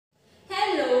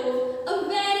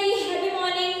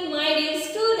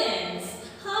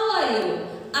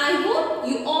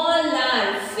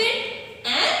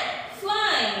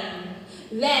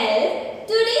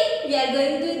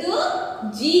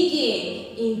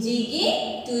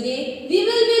Jiki, today we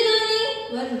will be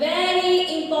learning one very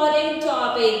important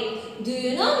topic. Do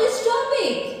you know this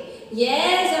topic?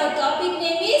 Yes, our topic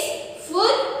name is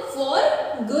food for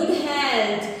good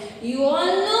health. You all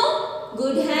know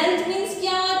good health means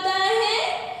क्या होता है?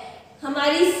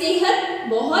 हमारी सेहत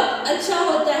बहुत अच्छा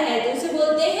होता है तो उसे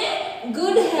बोलते हैं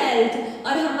गुड हेल्थ।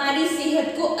 और हमारी सेहत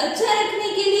को अच्छा रखने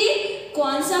के लिए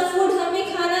कौन सा फूड हमें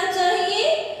खाना चाहिए?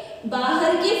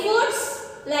 बाहर के foods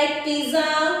like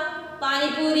pizza,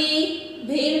 panipuri,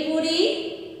 bhelpuri,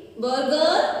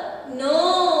 burger, no,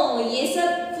 ये सब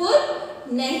फूड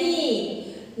नहीं।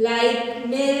 लाइक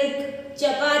मिल्क,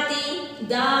 चपाती,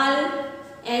 दाल,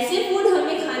 ऐसे फूड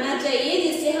हमें खाना चाहिए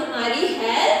जिससे हमारी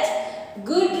हेल्थ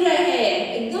गुड रहे,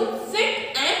 एकदम फिट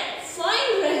एंड फाइन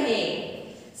रहे।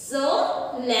 So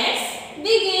let's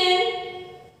begin.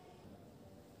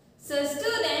 So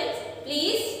students,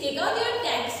 please take out your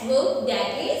textbook, that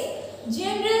is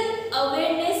General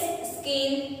Awareness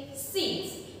Scale 6.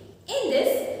 In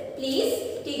this, please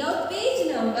take out page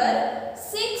number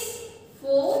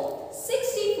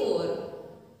 6464.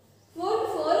 Food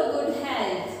for good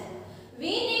health.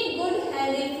 We need good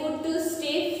healthy food to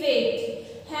stay fit.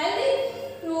 Healthy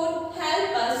food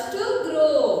help us to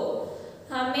grow.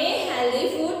 हमें healthy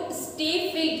food stay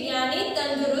fit यानी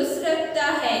तंदुरुस्त रखता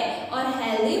है और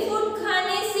healthy food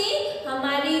खाने से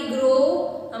हमारी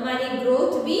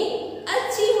growth भी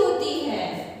अच्छी होती है।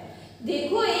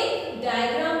 देखो एक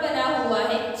डायग्राम बना हुआ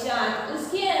है, चार्ट,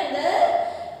 उसके अंदर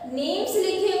नेम्स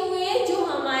लिखे हुए हैं जो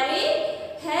हमारे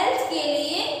हेल्थ के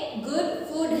लिए गुड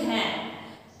फूड है।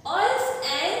 Oils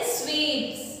and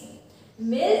sweets,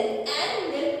 milk and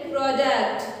milk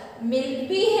product, milk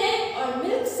भी है और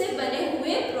मिल्क से बने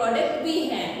हुए प्रोडक्ट भी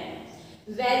हैं।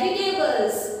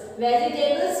 वेजिटेबल्स,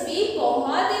 वेजिटेबल्स भी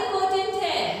बहुत इंपॉर्टेंट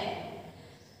है।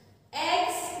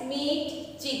 एग्स, मीट,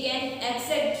 चिकन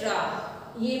एक्सेट्रा,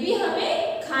 ये भी हमें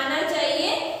खाना चाहिए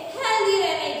हेल्दी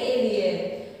रहने के लिए।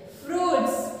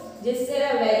 फ्रूट्स, जिस तरह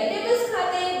वेजिटेबल्स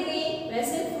खाते हैं ग्रीन,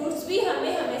 वैसे फ्रूट्स भी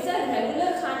हमें हमेशा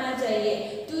रेगुलर खाना चाहिए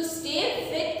to stay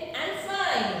fit and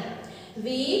fine.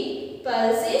 Wheat,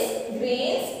 pulses,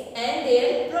 grains and their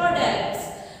products,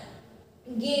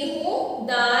 गेहूं,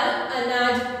 दाल,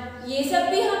 अनाज, ये सब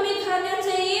भी हमें खाना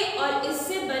चाहिए और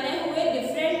इससे बने हुए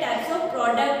डिफरेंट टाइप्स ऑफ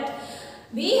प्रोडक्ट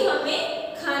भी हमें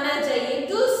खाना चाहिए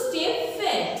to stay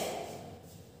fit.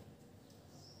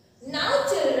 Now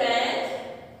children,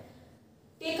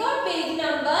 take out page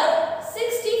number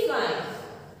 65.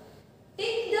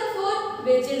 Tick the food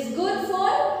which is good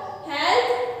for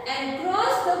health and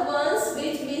cross the ones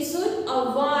which we should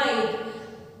avoid.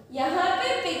 यहाँ पे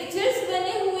पिक्चर्स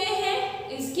बने हुए हैं,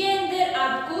 इसके अंदर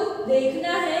आपको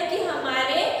देखना है कि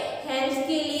हमारे हेल्थ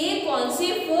के लिए कौन सी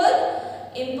फूड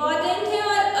इम्पोर्टेंट है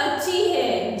और अच्छी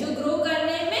है जो ग्रो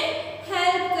करने में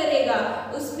हेल्प करेगा।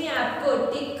 उसमें आपको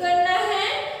टिक करना है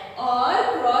और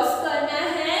क्रॉस करना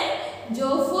है जो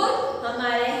फूड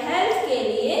हमारे हेल्थ के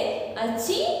लिए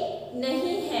अच्छी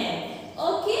नहीं है।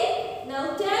 Okay, now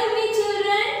tell me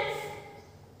children,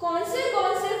 कौन से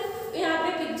यहाँ पे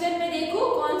पिक्चर में देखो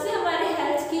कौन से हमारे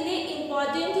हेल्थ के लिए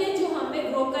इंपॉर्टेंट है जो हमें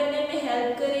ग्रो करने में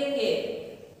हेल्प करेंगे?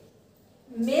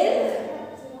 Milk,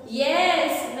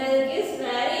 yes, milk is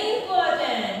very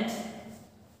important.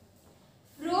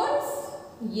 Fruits,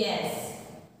 yes.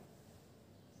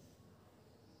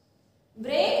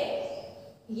 Bread,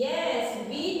 yes,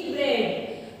 wheat bread,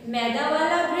 मैदा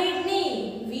वाला ब्रेड नहीं,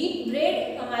 व्हीट ब्रेड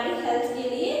हमारी हेल्थ के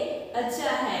लिए अच्छा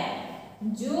है।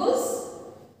 Juice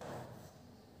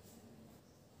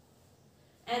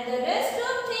and the rest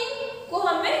of thing को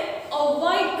हमें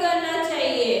अवॉइड करना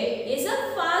चाहिए। ये सब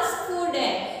फास्ट फूड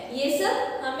है, ये सब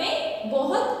हमें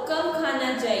बहुत कम खाना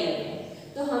चाहिए।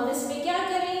 तो हम इसमें क्या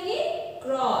करेंगे?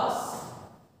 Cross.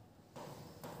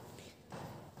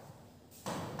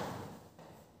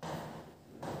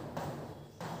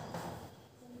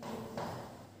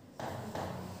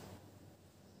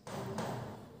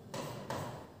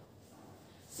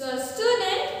 So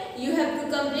student, you have to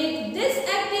complete this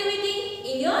activity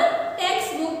in your text